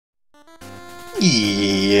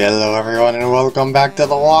Hello everyone and welcome back to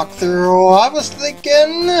the walkthrough. I was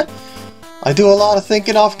thinking, I do a lot of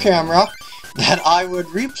thinking off camera, that I would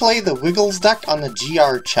replay the Wiggles deck on the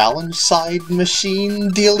GR Challenge side machine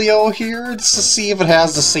dealio here, just to see if it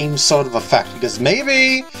has the same sort of effect, because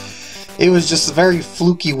maybe it was just a very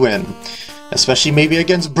fluky win, especially maybe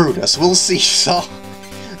against Brutus. We'll see. So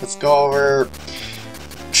let's go over,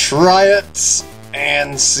 try it,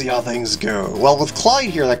 and see how things go. Well, with Clyde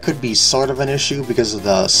here, that could be sort of an issue because of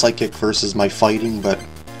the psychic versus my fighting, but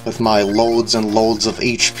with my loads and loads of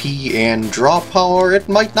HP and draw power, it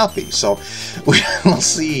might not be, so we'll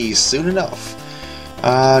see soon enough.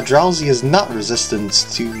 Drowsy is not resistant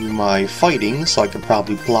to my fighting, so I could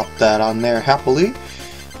probably plop that on there happily.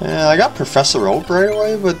 I got Professor Oak right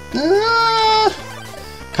away, but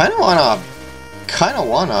kinda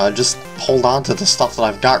wanna just hold on to the stuff that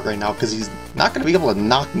I've got right now, because he's not gonna be able to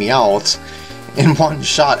knock me out in one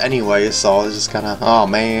shot anyway, so it's just kinda, oh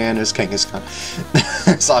man, there's Kangaskhan.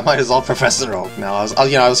 So I might as well Professor Oak now.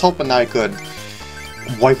 I was hoping that I could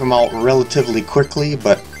wipe him out relatively quickly,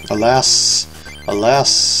 but alas,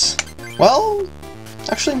 well,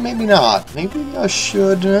 actually maybe not. Maybe I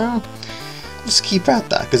should just keep at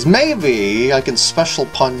that, because maybe I can special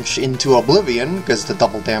punch into Oblivion, because the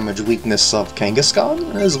double damage weakness of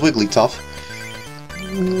Kangaskhan is Wigglytuff.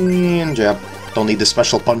 And jab. Don't need the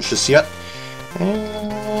special punch just yet.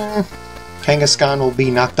 Kangaskhan will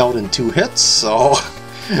be knocked out in 2 hits, so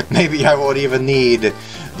maybe I won't even need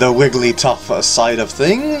the Wigglytuff side of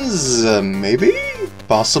things. Maybe?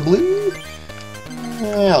 Possibly?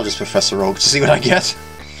 I'll just Professor Oak to see what I get.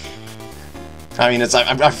 I mean,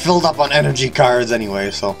 I'm filled up on energy cards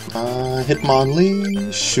anyway, so...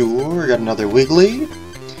 Hitmonlee, sure, got another Wiggly.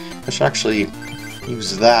 I should actually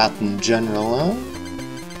use that in general, huh?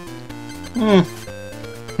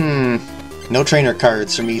 No trainer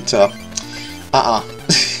cards for me to... But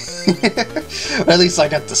at least I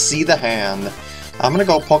got to see the hand. I'm gonna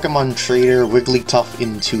go Pokemon Trader Wigglytuff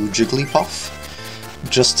into Jigglypuff.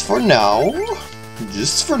 Just for now.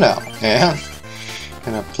 And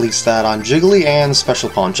gonna place that on Jiggly and Special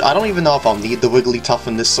Punch. I don't even know if I'll need the Wigglytuff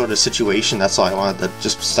in this sort of situation. That's why I wanted to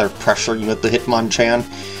just start pressuring with the Hitmonchan.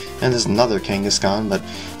 And there's another Kangaskhan, but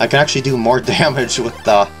I can actually do more damage with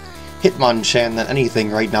the Hitmonchan than anything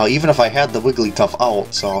right now, even if I had the Wigglytuff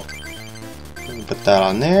out, so put that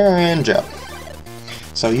on there and jab.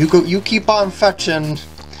 So you keep on fetching,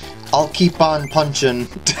 I'll keep on punching.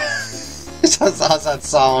 How's that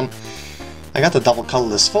sound? I got the double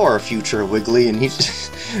colorless for future Wiggly, and he's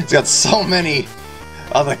got so many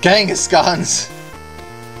other Kangaskhan's.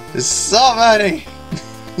 There's so many.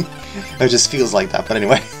 It just feels like that, but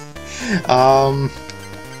anyway.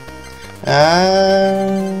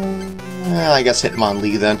 I guess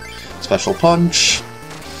Hitmonlee then. Special punch.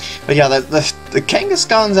 But yeah, the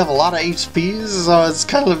Kangaskhan's have a lot of HPs, so it's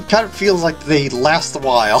kind of feels like they last a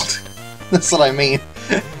while. That's what I mean.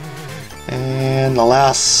 And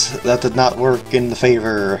alas, that did not work in the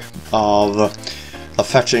favor of the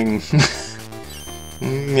fetching.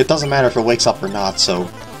 It doesn't matter if it wakes up or not, so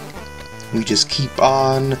we just keep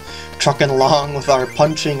on trucking along with our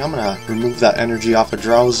punching. I'm gonna remove that energy off of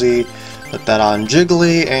Drowsy. Put that on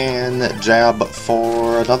Jiggly, and jab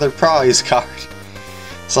for another prize card.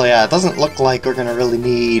 So yeah, it doesn't look like we're gonna really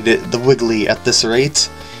need the Wiggly at this rate.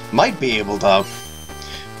 Might be able to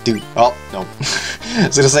do... oh, no. I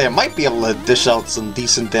was gonna say, I might be able to dish out some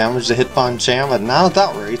decent damage to Hitmonchan, but not at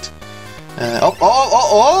that rate.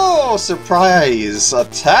 Oh! Surprise!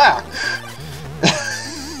 Attack!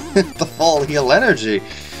 The full heal energy.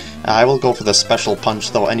 I will go for the special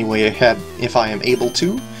punch though anyway, if I am able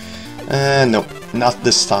to. Nope, not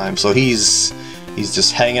this time. So he's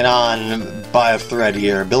just hanging on by a thread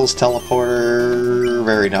here. Bill's teleporter,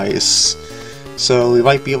 very nice. So we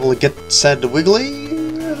might be able to get said Wiggly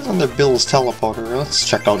under Bill's teleporter. Let's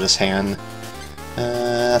check out his hand.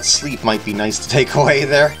 That sleep might be nice to take away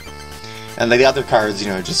there. And the other cards,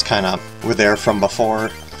 just kind of were there from before.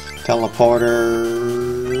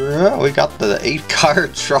 Teleporter. We got the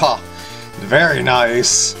 8-card draw. Very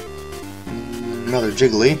nice. Another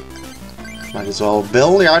Jiggly. Might as well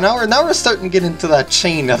Bill. Yeah, now we're starting to get into that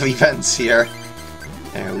chain of events here.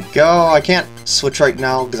 There we go. I can't switch right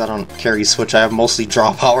now because I don't carry switch. I have mostly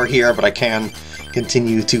draw power here, but I can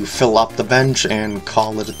continue to fill up the bench and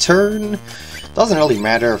call it a turn. Doesn't really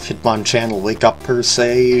matter if Hitmonchan will wake up per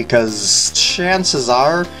se, because chances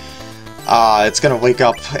are it's gonna wake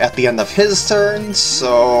up at the end of his turn,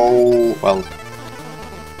 so well,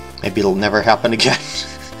 maybe it'll never happen again.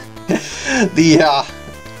 The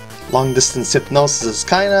long distance hypnosis is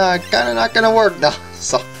kinda not gonna work now.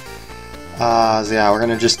 So So yeah, we're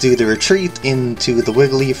gonna just do the retreat into the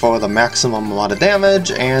Wiggly for the maximum amount of damage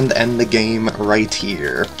and end the game right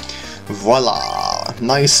here. Voila!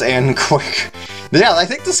 Nice and quick. Yeah, I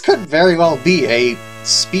think this could very well be a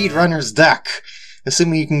speedrunner's deck,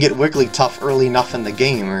 assuming you can get Wigglytuff early enough in the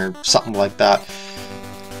game or something like that.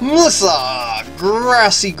 Melissa!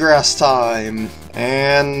 Grassy grass time!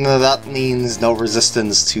 And that means no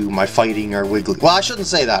resistance to my fighting or Wiggly. Well, I shouldn't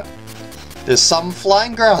say that. There's some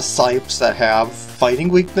flying grass types that have fighting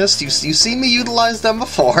weakness. You've seen me utilize them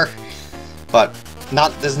before. But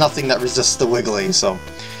there's nothing that resists the Wiggly, so...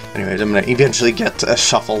 Anyways, I'm gonna eventually get a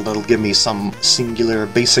shuffle that'll give me some singular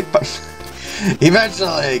basic...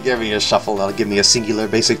 Eventually give me a shuffle that'll give me a singular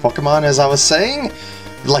basic Pokemon, as I was saying.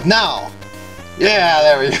 Like now! Yeah,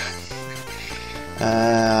 there we go.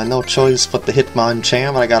 No choice but the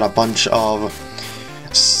Hitmonchan. I got a bunch of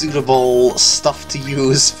suitable stuff to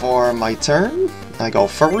use for my turn. I go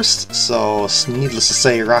first, so needless to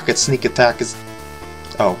say, Rocket Sneak Attack is...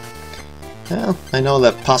 Oh. Well, I know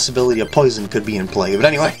that possibility of poison could be in play, but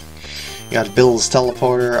anyway. You got Bill's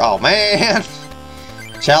Teleporter. Oh man!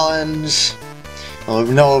 Challenge! Well,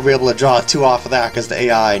 we know we'll be able to draw 2 off of that, because the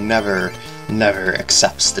AI never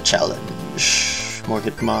accepts the challenge. More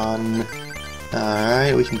Hitmon.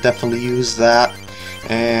 Alright, we can definitely use that.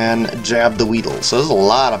 And jab the Weedle. So there's a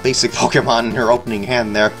lot of basic Pokemon in her opening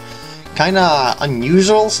hand there. Kinda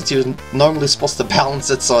unusual, since you're normally supposed to balance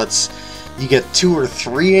it so you get 2 or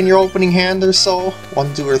 3 in your opening hand or so.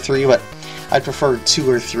 1, 2, or 3, but I prefer 2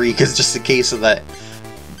 or 3, because just in case of that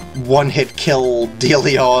one-hit kill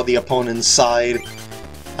dealio on the opponent's side.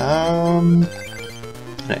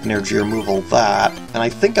 Energy removal that. And I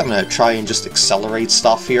think I'm gonna try and just accelerate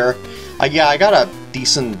stuff here. Yeah, I got a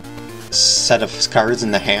decent set of cards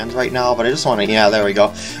in the hand right now, but I just want to... Yeah, there we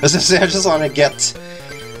go. I just want to get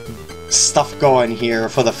stuff going here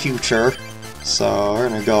for the future. So we're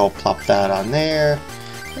gonna go plop that on there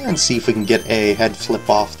and see if we can get a head flip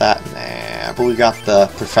off that. Nah, but we got the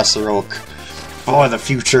Professor Oak for the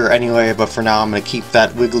future anyway, but for now I'm gonna keep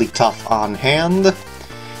that Wigglytuff on hand.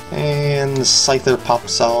 And Scyther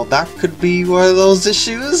pops out. That could be one of those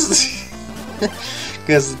issues.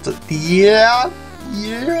 Because, yeah,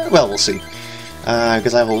 well, we'll see.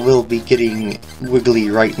 Because I will be getting Wiggly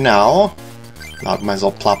right now. I might as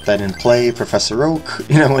well plop that in play, Professor Oak.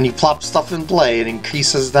 You know, when you plop stuff in play, it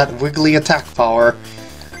increases that Wiggly attack power.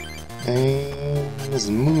 And there's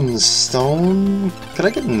Moonstone. Could I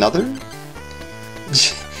get another?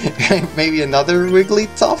 Maybe another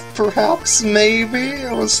Wigglytuff, perhaps? Maybe?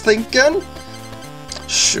 I was thinking.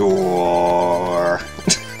 Sure.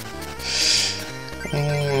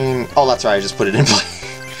 And, oh, that's right, I just put it in play.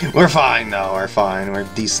 We're fine now, we're fine. We're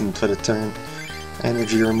decent for the turn.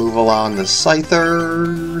 Energy removal on the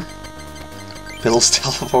Scyther. Bill's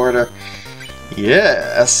Teleporter.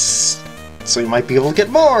 Yes! So we might be able to get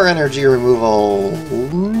more energy removal.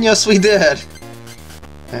 Yes, we did!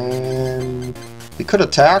 And we could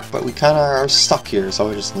attack, but we kind of are stuck here, so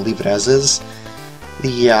we'll just leave it as is.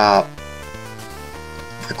 The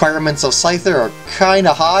requirements of Scyther are kind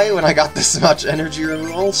of high when I got this much energy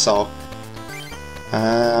removal, so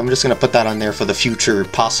I'm just going to put that on there for the future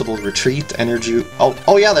possible retreat. Energy...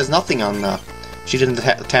 Oh yeah, there's nothing on the... She didn't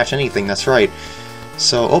attach anything, that's right.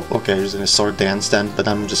 So, oh, okay, there's a Sword Dance then, but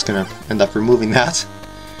I'm just going to end up removing that.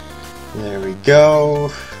 There we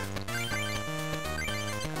go.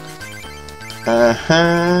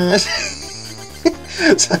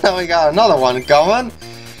 So now we got another one going.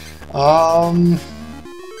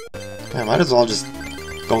 I might as well just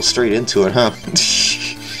go straight into it, huh?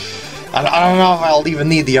 I don't know if I'll even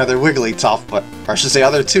need the other Wigglytuff, but... Or I should say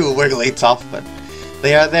other 2 Wigglytuff, but...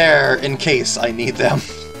 They are there in case I need them.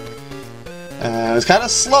 It was kind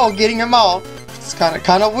of slow getting them out. It's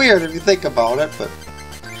kind of weird if you think about it, but...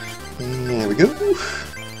 There we go.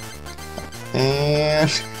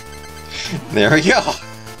 And... There we go.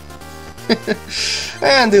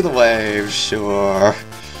 And do the wave, sure.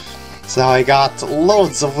 So I got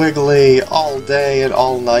loads of Wiggly all day and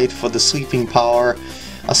all night for the sweeping power.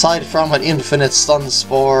 Aside from an infinite Stun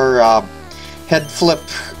Spore, head flip,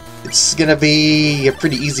 it's gonna be a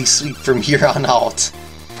pretty easy sweep from here on out.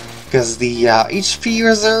 Because the HP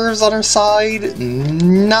reserves on our side,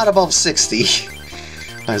 not above 60.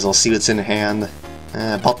 Might as well see what's in hand.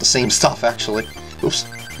 About the same stuff, actually. Oops.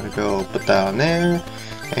 Gonna go put that on there.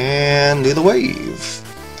 And do the wave.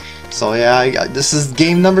 So yeah, this is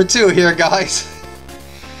game number 2 here, guys.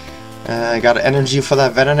 I got an energy for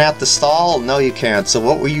that Venonat to stall? No, you can't. So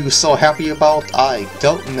what were you so happy about? I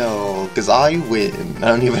don't know, because I win. I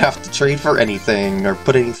don't even have to trade for anything, or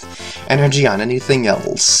put any energy on anything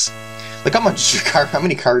else. Look how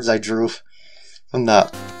many cards I drew. from the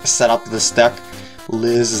setup of this deck.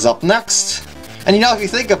 Liz is up next. And you know, if you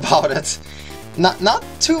think about it, not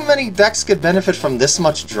too many decks could benefit from this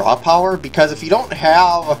much draw power, because if you don't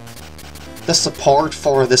have the support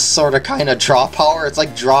for this sort of kind of draw power, it's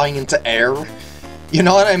like drawing into air. You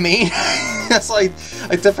know what I mean? That's like,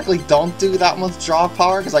 I typically don't do that much draw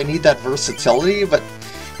power because I need that versatility, but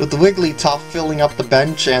with the Wigglytuff filling up the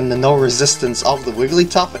bench and the no resistance of the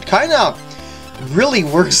Wigglytuff, it kind of really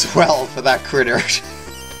works well for that critter.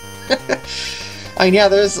 I mean, yeah,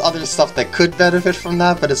 there's other stuff that could benefit from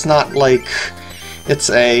that, but it's not like it's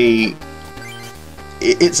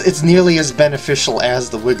nearly as beneficial as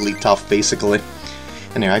the Wigglytuff, basically.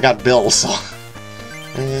 Anyway, I got Bill, so...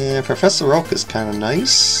 Professor Oak is kind of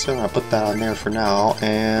nice, so I'm going to put that on there for now.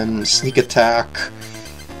 And Sneak Attack...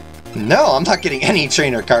 No, I'm not getting any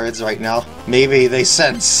trainer cards right now. Maybe they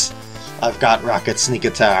sense I've got Rocket Sneak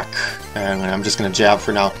Attack, and I'm just going to jab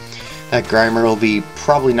for now. That Grimer will be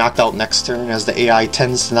probably knocked out next turn, as the AI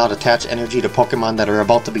tends to not attach energy to Pokemon that are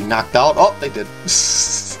about to be knocked out. Oh, they did.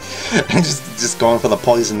 just going for the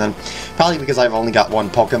poison then. Probably because I've only got one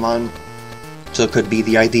Pokemon, so it could be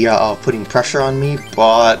the idea of putting pressure on me,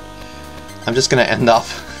 but I'm just going to end up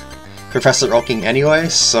Professor Oaking anyway,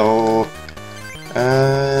 so...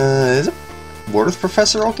 is it worth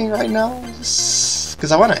Professor Oaking right now?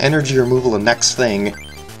 Because I want to energy removal the next thing.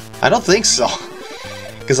 I don't think so.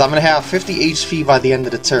 Because I'm going to have 50 HP by the end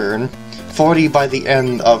of the turn, 40 by the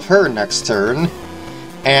end of her next turn,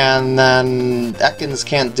 and then Ekans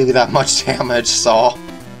can't do that much damage, so...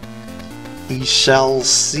 We shall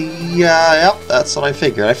see. Yep, that's what I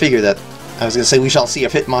figured. I figured that. I was going to say we shall see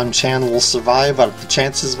if Hitmonchan will survive, but the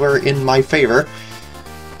chances were in my favor.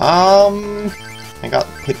 I got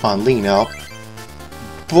Hitmonlee now.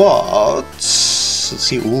 But... let's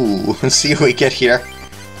see. Ooh, let's see what we get here.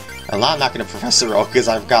 Well, I'm not going to Professor Oak because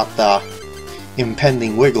I've got the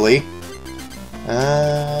impending Wiggly.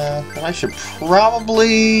 But I should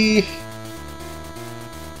probably...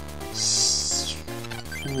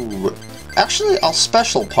 Ooh. Actually, I'll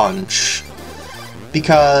Special Punch,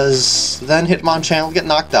 because then Hitmonchan will get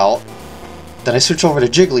knocked out. Then I switch over to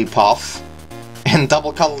Jigglypuff, and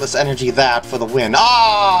double colorless energy that for the win.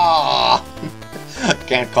 Ah!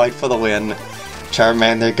 Can't quite for the win.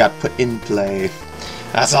 Charmander got put in play.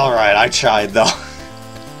 That's alright, I tried though.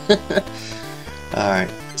 Alright,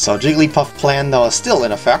 so Jigglypuff plan though is still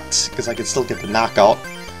in effect, because I can still get the knockout.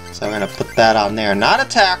 So I'm going to put that on there. Not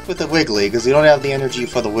attack with the Wiggly, because we don't have the energy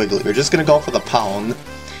for the Wiggly. We're just going to go for the Pound,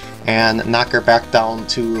 and knock her back down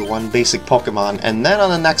to one basic Pokemon. And then on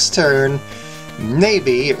the next turn,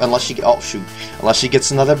 maybe, unless she... oh, shoot. Unless she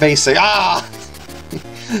gets another basic... ah!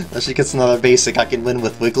 Unless she gets another basic, I can win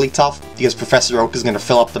with Wigglytuff, because Professor Oak is going to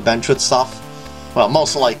fill up the bench with stuff. Well,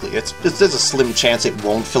 most likely. There's a slim chance it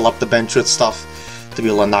won't fill up the bench with stuff to be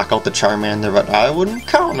able to knock out the Charmander, but I wouldn't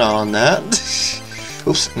count on that.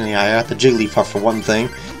 Oops, yeah, I got the Jigglypuff for one thing.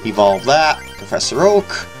 Evolve that, Professor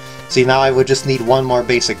Oak. See, now I would just need one more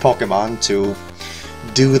basic Pokemon to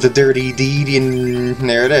do the dirty deed, and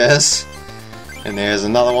there it is. And there's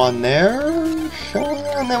another one there.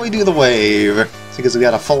 And then we do the wave. Because we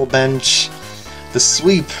got a full bench. The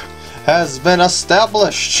sweep has been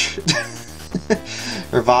established.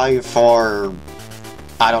 Revive for...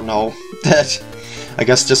 I don't know. I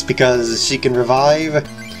guess just because she can revive.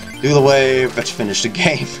 Do the wave, let's finish the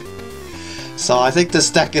game. So I think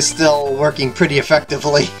this deck is still working pretty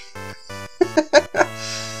effectively.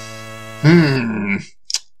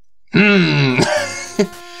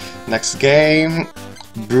 Next game,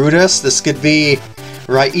 Brutus. This could be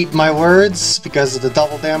where I eat my words because of the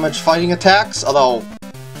double damage fighting attacks, although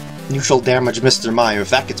neutral damage Mr. Mime,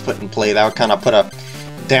 if that gets put in play, that would kind of put a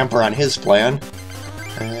damper on his plan.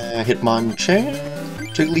 Hitmonchan.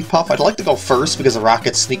 Jigglypuff. I'd like to go first because of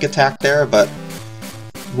Rocket Sneak Attack there, but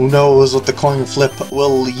who knows what the coin flip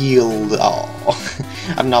will yield. Oh,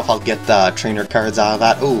 I don't know if I'll get trainer cards out of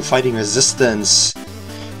that. Ooh, Fighting Resistance.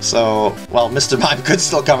 So, well, Mr. Mime could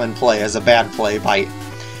still come in play as a bad play by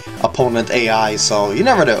opponent AI, so you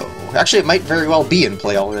never know. Actually, it might very well be in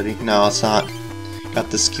play already. No, it's not. Got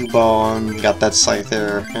this Cubone, got that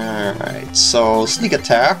Scyther. Alright, so Sneak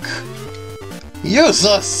Attack.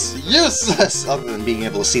 Useless! Useless! Other than being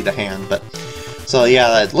able to see the hand, but... So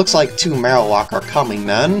yeah, it looks like 2 Marowak are coming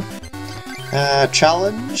then.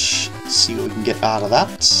 Challenge. Let's see what we can get out of that.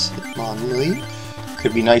 Hitmonlee.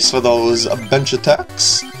 Could be nice for those bench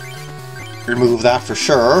attacks. Remove that for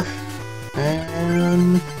sure.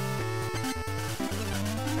 And...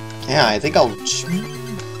 yeah, I think I'll...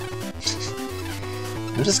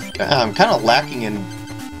 I'm kind of lacking in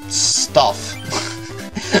stuff.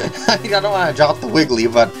 I don't want to drop the Wiggly,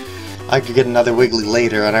 but I could get another Wiggly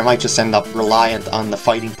later, and I might just end up reliant on the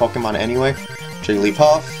fighting Pokemon anyway.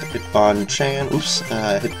 Wigglytuff, Hitmonchan, oops,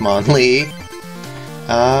 Hitmonlee.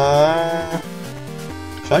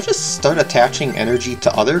 Should I just start attaching energy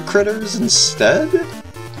to other critters instead?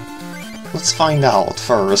 Let's find out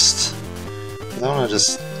first. I want to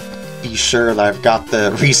just be sure that I've got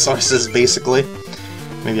the resources, basically.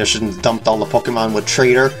 Maybe I shouldn't have dumped all the Pokemon with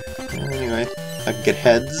Trader. Anyway, I can get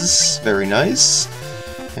heads. Very nice.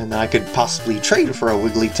 And then I could possibly trade for a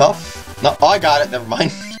Wigglytuff. No, oh, I got it. Never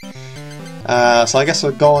mind. So I guess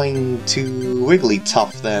we're going to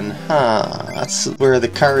Wigglytuff then. Huh. That's where the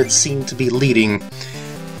cards seem to be leading.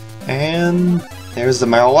 And there's the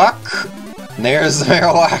Marowak. There's the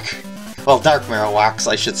Marowak. Well, Dark Marowaks,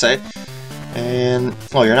 I should say. And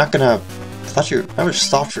oh, you're not gonna. I was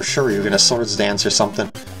thought for sure you were gonna Swords Dance or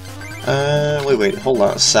something. Wait, hold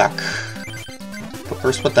on a sec. But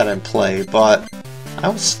first, put that in play. But I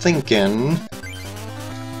was thinking.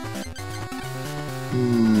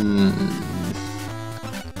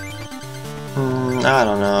 I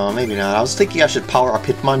don't know, maybe not. I was thinking I should power up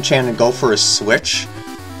Hitmonchan and go for a switch.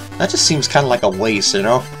 That just seems kind of like a waste, you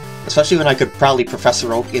know? Especially when I could probably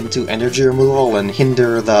Professor Oak into energy removal and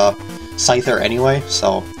hinder the Scyther anyway,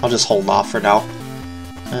 so I'll just hold off for now.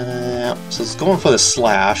 So it's going for the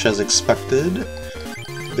Slash, as expected.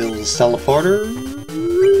 Bill's Teleporter.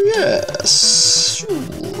 Yes,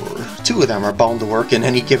 sure. Two of them are bound to work in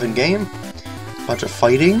any given game. Bunch of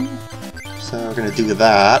fighting. So we're gonna do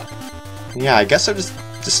that. Yeah, I guess I'll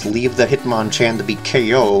just leave the Hitmonchan to be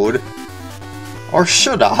KO'd. Or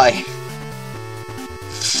should I?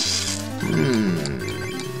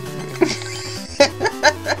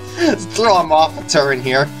 Let's throw him off a turn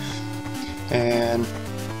here. And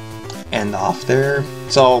end off there.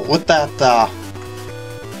 So with that,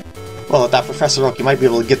 well, with that Professor Oak, you might be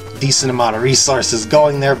able to get a decent amount of resources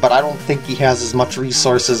going there, but I don't think he has as much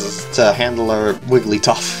resources to handle a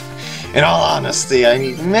Wigglytuff. In all honesty, I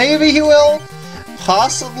mean, maybe he will,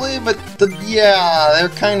 possibly, but yeah, they're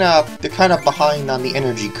kind of behind on the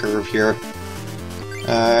energy curve here.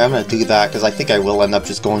 I'm gonna do that because I think I will end up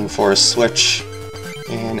just going for a switch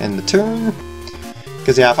and end the turn.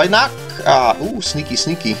 Because yeah, if I knock, ooh, sneaky,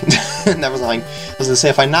 never mind. I was gonna say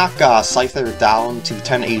if I knock Scyther down to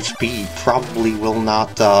 10 HP, probably will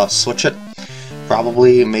not switch it.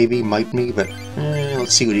 Probably, maybe, might me, but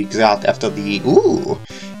let's see what he got after the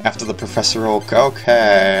after the Professor Oak.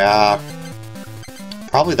 Okay,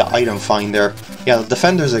 probably the item finder. Yeah, the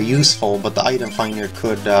defenders are useful, but the item finder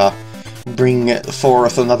could bring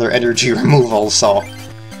forth another energy removal. So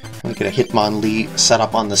let me get a Hitmonlee set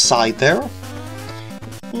up on the side there.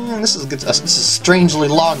 And this is good. This is a strangely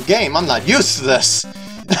long game. I'm not used to this.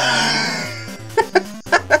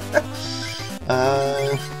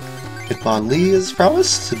 Hitmonlee is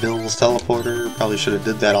promised. Bill's Teleporter. Probably should have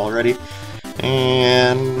did that already.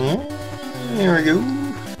 And there we go.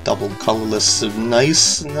 Double colorless.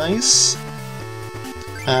 Nice.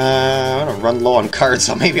 I'm gonna run low on cards,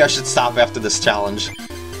 so maybe I should stop after this challenge.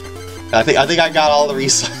 I think I got all the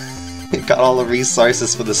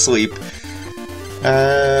resources for the sweep.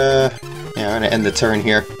 Yeah, I'm gonna end the turn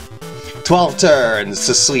here. 12 turns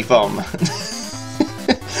to sweep them.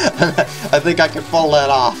 I think I can pull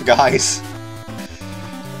that off, guys.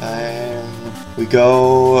 We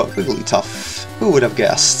go Wigglytuff. Who would have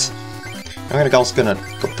guessed? I'm also gonna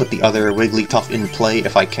go put the other Wigglytuff in play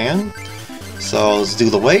if I can. So let's do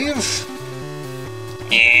the wave.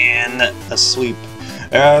 And the sweep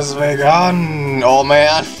has begun. Oh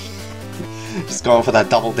man. Just going for that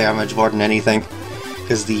double damage more than anything.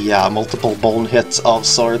 Because the multiple bone hits of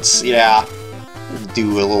sorts, yeah,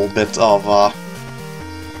 do a little bit of,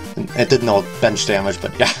 it did no bench damage,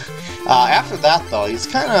 but yeah. After that though, he's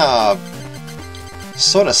kind of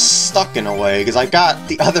sort of stuck in a way, because I got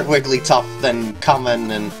the other Wigglytuff then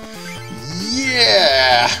coming, and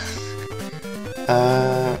yeah!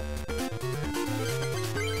 Well,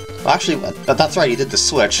 actually, that's right, he did the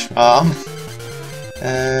switch.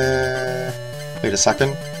 Wait a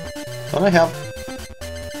second. Don't I have...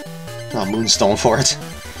 Oh, Moonstone for it.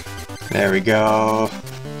 There we go.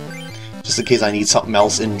 Just in case I need something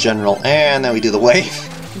else in general. And then we do the wave.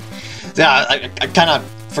 Yeah, I kind of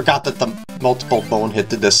forgot that the multiple bone hit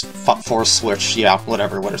did this force switch. Yeah,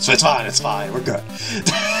 whatever. So it's fine. We're good.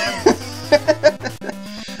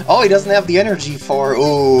 Oh, he doesn't have the energy for...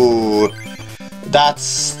 Ooh.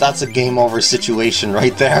 That's a game over situation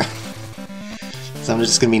right there. So I'm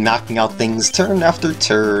just gonna be knocking out things turn after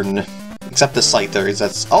turn. Except the Scyther,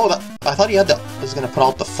 that's... Oh, I thought he was gonna put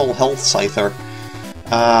out the full health Scyther.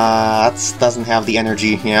 That doesn't have the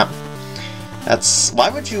energy, yeah. That's... Why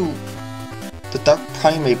would you... the Dark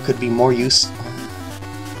Primate could be more use.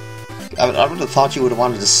 I would have thought you would have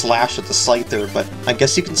wanted to slash at the Scyther, but I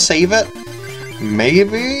guess you can save it?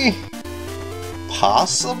 Maybe?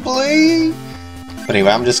 Possibly? But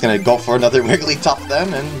anyway, I'm just gonna go for another Wigglytuff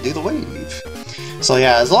then and do the wave. So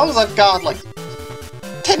yeah, as long as I've got like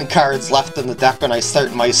 10 cards left in the deck when I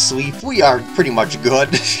start my sweep, we are pretty much good,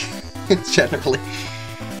 generally.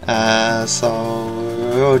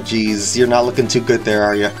 Oh geez, you're not looking too good there,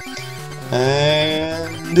 are you?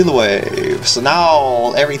 And do the wave. So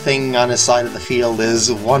now everything on his side of the field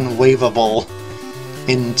is one waveable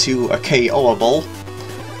into a KOable.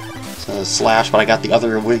 So slash, but I got the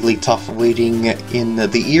other Wigglytuff waiting in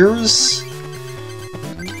the ears.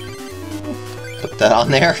 Put that on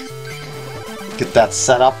there. Get that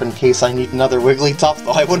set up in case I need another Wigglytuff,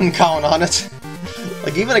 though I wouldn't count on it.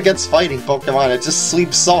 Like, even against fighting Pokemon, it just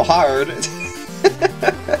sweeps so hard.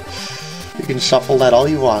 You can shuffle that all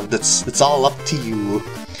you want. It's all up to you.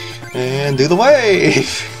 And do the wave!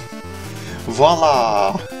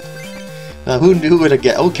 Voila! Now, who knew who to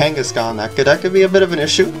get? Oh, Kangaskhan. That could be a bit of an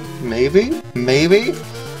issue. Maybe. Maybe.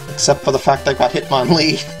 Except for the fact I got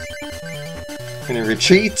Hitmonlee. Gonna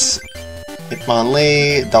retreat.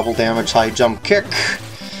 Hitmonlee. Double damage, high jump kick.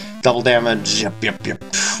 Double damage. Yep.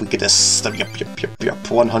 We get this. Yep.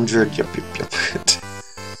 100. Yep.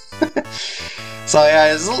 So yeah,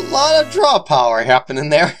 there's a lot of draw power happening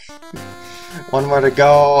there. One more to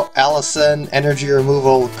go. Allison, energy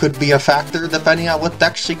removal could be a factor depending on what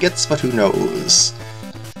deck she gets, but who knows.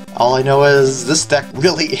 All I know is this deck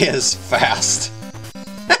really is fast.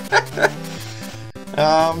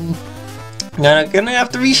 I'm gonna have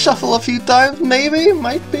to reshuffle a few times, maybe?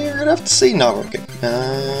 Might be, we're gonna have to see. No, okay.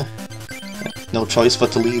 No choice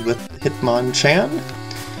but to lead with Hitmonchan.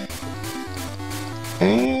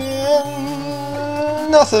 And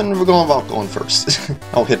nothing, we're going first.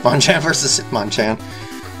 Oh, Hitmonchan versus Hitmonchan.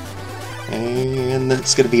 And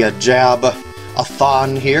it's gonna be a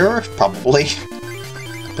jab-a-thon here, probably.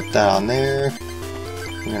 Put that on there.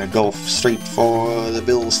 I'm gonna go straight for the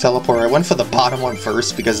Bill's Teleport. I went for the bottom one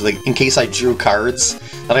first because, like, in case I drew cards,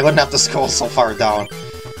 that I wouldn't have to scroll so far down.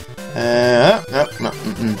 Yeah,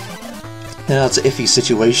 it's an iffy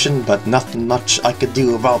situation, but nothing much I could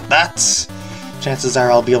do about that. Chances are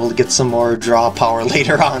I'll be able to get some more draw power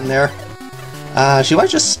later on there. She might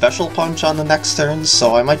just Special Punch on the next turn,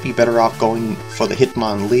 so I might be better off going for the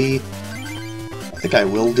Hitmonlee. I think I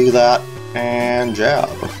will do that. And jab.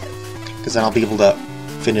 Because then I'll be able to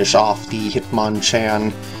finish off the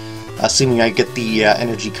Hitmonchan, assuming I get the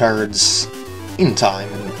energy cards in time.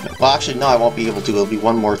 Well, actually, no, I won't be able to. It'll be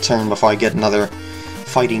one more turn before I get another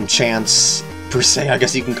fighting chance, per se, I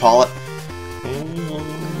guess you can call it.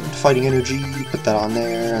 And fighting energy, put that on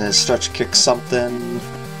there, and then stretch kick something.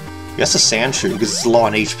 I guess a Sandshrew, because it's low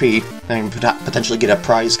on HP, and potentially get a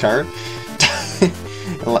prize card.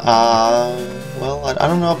 Well, I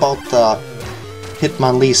don't know about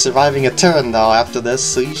Hitmonlee surviving a turn, though, after this,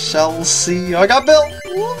 so we shall see. Oh, I got Bill!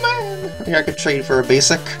 Oh, man! I think I could trade for a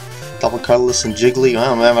basic. Double Colorless and Jiggly.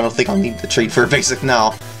 Oh, man, I don't think I'll need to trade for a basic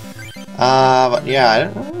now. But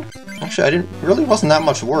yeah, actually, really wasn't that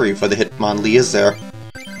much worry for the Hitmonlee, is there?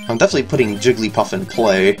 I'm definitely putting Jigglypuff in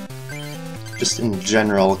play. Just in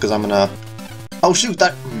general, because I'm gonna... Oh, shoot,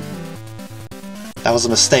 that was a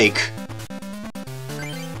mistake.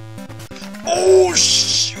 Oh,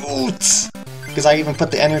 shoot! Because I even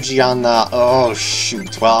put the energy on the... Oh,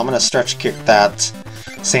 shoot. Well, I'm gonna stretch kick that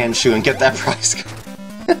Sandshrew and get that prize card.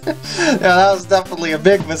 Yeah, that was definitely a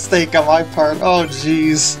big mistake on my part. Oh,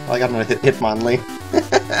 jeez. I got another Hitmonlee.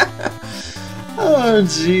 Oh,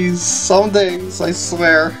 jeez. Some days, I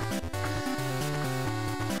swear.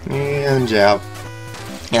 And jab.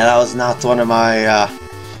 Yeah, that was not one of my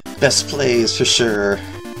best plays for sure.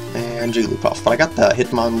 And Jigglypuff. But I got the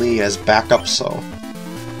Hitmonlee as backup, so...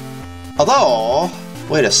 Although...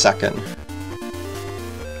 Wait a second.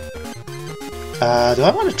 Do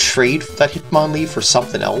I want to trade that Hitmonlee for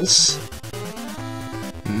something else?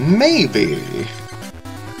 Maybe.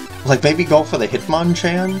 Like, maybe go for the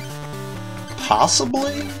Hitmonchan?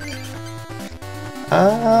 Possibly?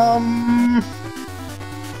 I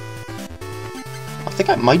think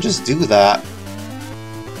I might just do that.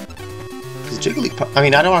 Because Jigglypuff... I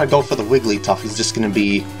mean, I don't want to go for the Wigglytuff. He's just going to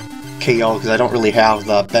be KO, because I don't really have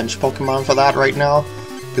the bench Pokemon for that right now.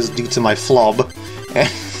 Because due to my flub.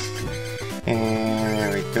 And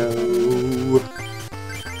there we go.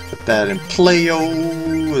 Put that in play-o.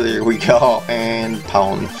 There we go. And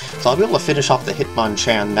pound. So I'll be able to finish off the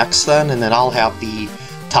Hitmonchan next then, and then I'll have the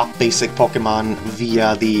top basic Pokemon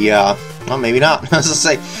via the, well, maybe not. I was gonna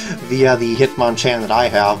say, via the Hitmonchan that I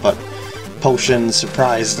have, but potion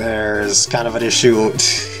surprise there is kind of an issue.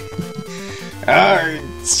 Ah,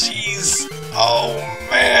 jeez. Oh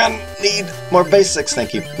man, need more basics,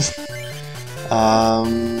 thank you.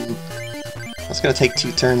 It's gonna take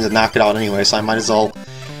 2 turns to knock it out anyway, so I might as well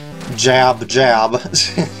jab.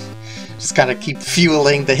 Just gotta keep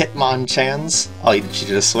fueling the Hitmonchans. Oh, she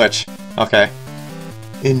did a switch. Okay.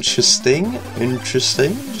 Interesting.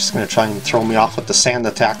 Just gonna try and throw me off with the sand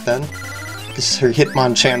attack then. Her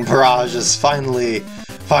Hitmonchan barrage is finally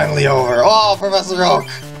over. Oh, Professor Oak!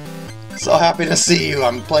 So happy to see you.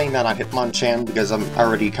 I'm playing that on Hitmonchan because I'm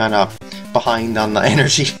already kind of behind on the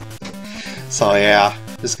energy. So yeah,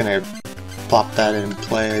 just gonna plop that in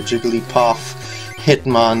play. Jigglypuff,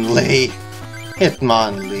 Hitmonlee,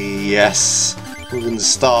 yes. Moving the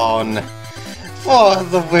stone for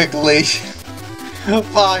the Wiggly.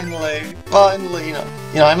 Finally, you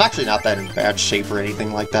know, I'm actually not that in bad shape or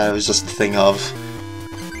anything like that. It was just a thing of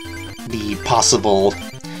the possible,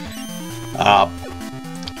 a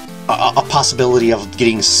possibility of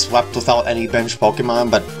getting swept without any bench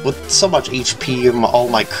Pokemon, but with so much HP and all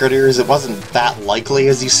my critters, it wasn't that likely,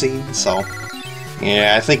 as you see. So,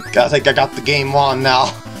 yeah, I think I got the game won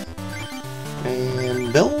now.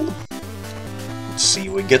 And build. Let's see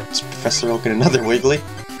what we get. Professor Oak and another Wiggly.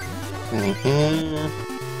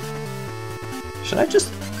 Should I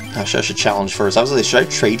just... Actually, I should challenge first. I was like, should I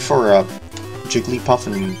trade for a Jigglypuff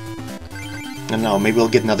and... I don't know, maybe I'll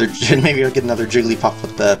get another Jigglypuff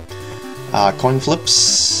with the coin flips.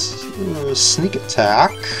 Sneak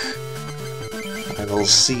attack. I will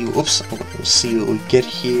see... Oops. We'll see what we get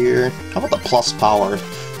here. How about the plus power?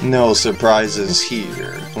 No surprises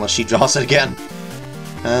here. Unless she draws it again.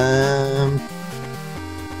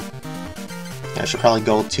 I should probably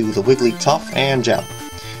go to the Wigglytuff and jab.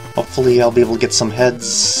 Hopefully I'll be able to get some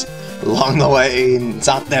heads along the way. It's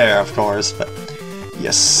not there, of course, but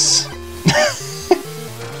yes.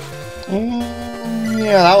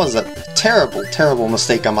 Yeah, that was a terrible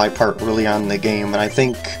mistake on my part early on in the game, and I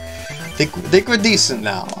think we're decent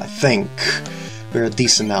now. I think we're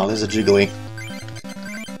decent now. There's a Jiggly.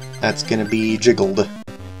 That's gonna be jiggled.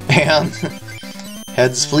 And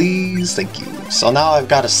heads, please. Thank you. So now I've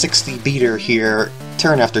got a 60 beater here,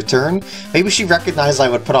 turn after turn. Maybe she recognized I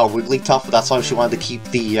would put out Wigglytuff, that's why she wanted to keep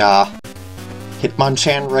the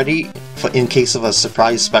Hitmonchan ready in case of a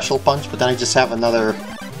surprise special punch, but then I just have another...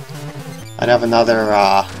 I'd have another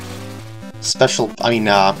special... I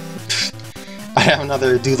have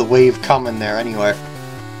another do the wave coming there anyway.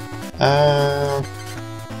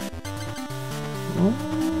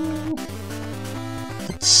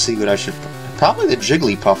 Let's see what I should... Probably the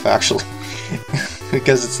Jigglypuff, actually.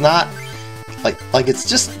 Because it's not... Like it's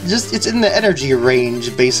just it's in the energy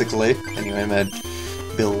range, basically. Anyway, I'm at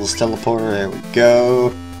Bill's teleporter, there we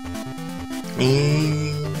go.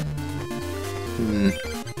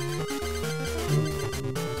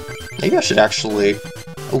 Maybe I should actually...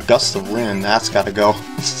 Oh, Gust of Wind, that's gotta go.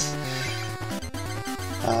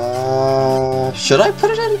 Should I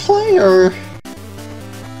put it in play, or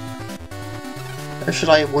should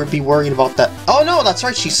I be worried about that? Oh no, that's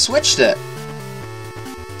right, she switched it!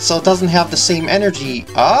 So it doesn't have the same energy.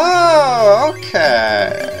 Oh,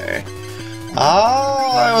 okay.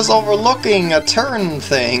 Oh, I was overlooking a turn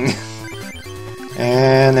thing.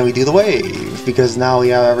 And then we do the wave, because now we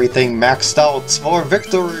have everything maxed out for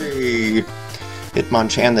victory!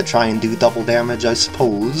 Hitmonchan to try and do double damage, I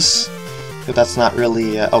suppose. But that's not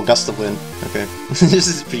really... oh, Gust of Wind. Okay. This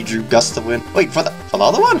is pre-drew Gust of Wind. Wait, for the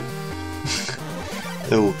other one?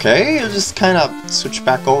 Okay, I'll just kind of switch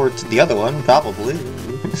back over to the other one, probably.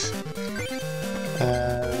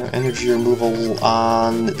 Energy removal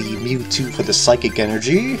on the Mewtwo for the Psychic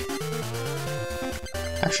Energy.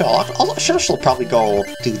 Actually, I should probably go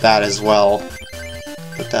do that as well.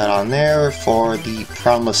 Put that on there for the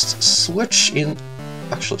promised switch in...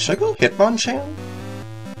 Actually, should I go Hitmonchan?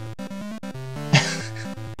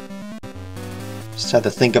 Just had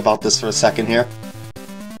to think about this for a second here.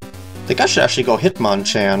 I think I should actually go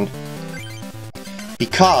Hitmonchan.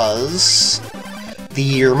 Because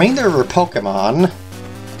the remainder of her Pokemon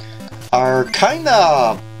are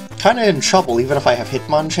kinda in trouble, even if I have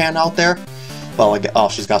Hitmonchan out there. Well, oh,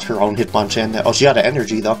 she's got her own Hitmonchan. Oh, she got an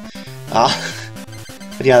energy, though.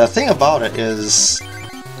 But yeah, the thing about it is...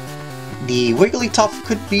 the Wigglytuff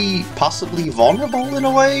could be possibly vulnerable in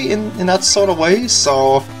a way, in that sort of way,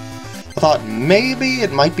 so... I thought maybe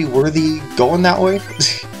it might be worthy going that way.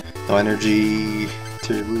 No energy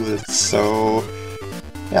to remove it, so...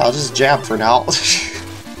 yeah, I'll just jab for now.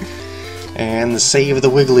 And save the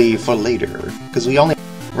Wiggly for later, because we only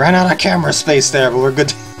ran out of camera space there, but we're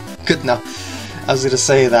good now. I was gonna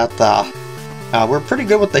say that We're pretty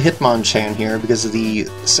good with the Hitmonchan here because of the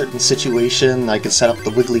certain situation. I can set up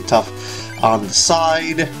the Wigglytuff on the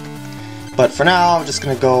side. But for now, I'm just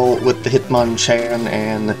going to go with the Hitmonchan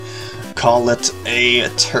and call it a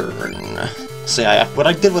turn. So yeah, what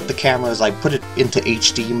I did with the camera is I put it into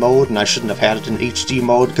HD mode, and I shouldn't have had it in HD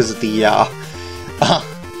mode because of the,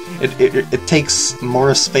 it takes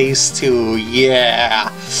more space to, yeah,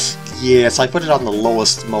 so I put it on the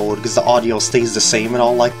lowest mode because the audio stays the same and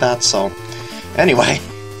all like that, so, anyway.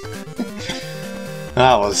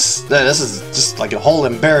 This is just like a whole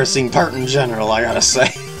embarrassing part in general, I gotta say.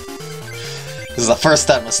 This is the first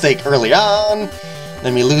that mistake early on,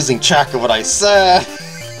 then me losing track of what I said.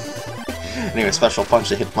 Anyway, special punch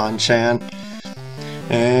to Hitmonchan.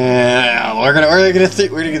 And we're gonna get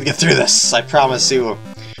through this. I promise you,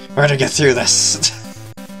 we're gonna get through this.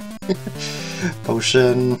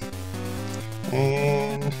 Potion,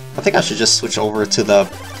 and I think I should just switch over to the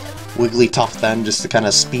Wigglytuff then, just to kind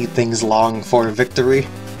of speed things along for victory.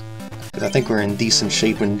 Because I think we're in decent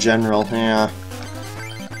shape in general. Yeah.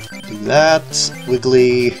 Do that,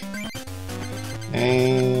 Wiggly.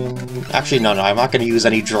 And actually, no, I'm not going to use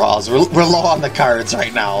any draws. We're low on the cards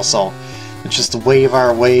right now, so let's just wave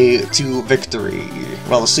our way to victory.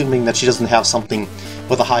 Well, assuming that she doesn't have something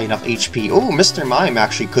with a high enough HP. Oh, Mr. Mime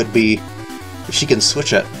actually could be, if she can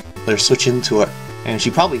switch it, or switch into it, and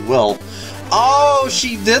she probably will. Oh,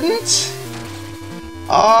 she didn't?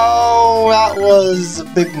 Oh, that was a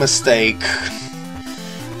big mistake.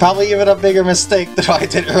 Probably even a bigger mistake than I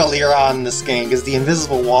did earlier on in this game, because the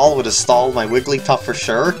invisible wall would have stalled my Wigglytuff for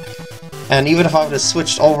sure. And even if I would have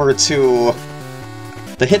switched over to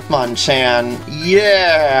the Hitmonchan,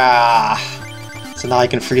 yeah! So now I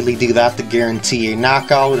can freely do that to guarantee a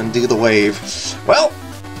knockout and do the wave. Well,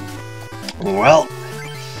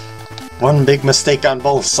 one big mistake on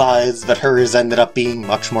both sides, but hers ended up being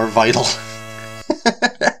much more vital.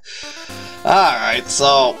 Alright,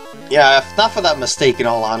 so yeah, if not for that mistake, in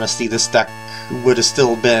all honesty, this deck would have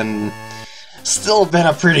still been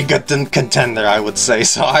a pretty good contender, I would say.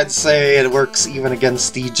 So I'd say it works even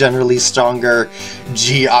against the generally stronger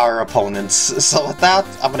GR opponents. So with that,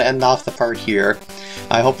 I'm going to end off the part here.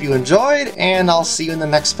 I hope you enjoyed, and I'll see you in the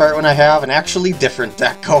next part when I have an actually different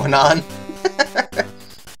deck going on.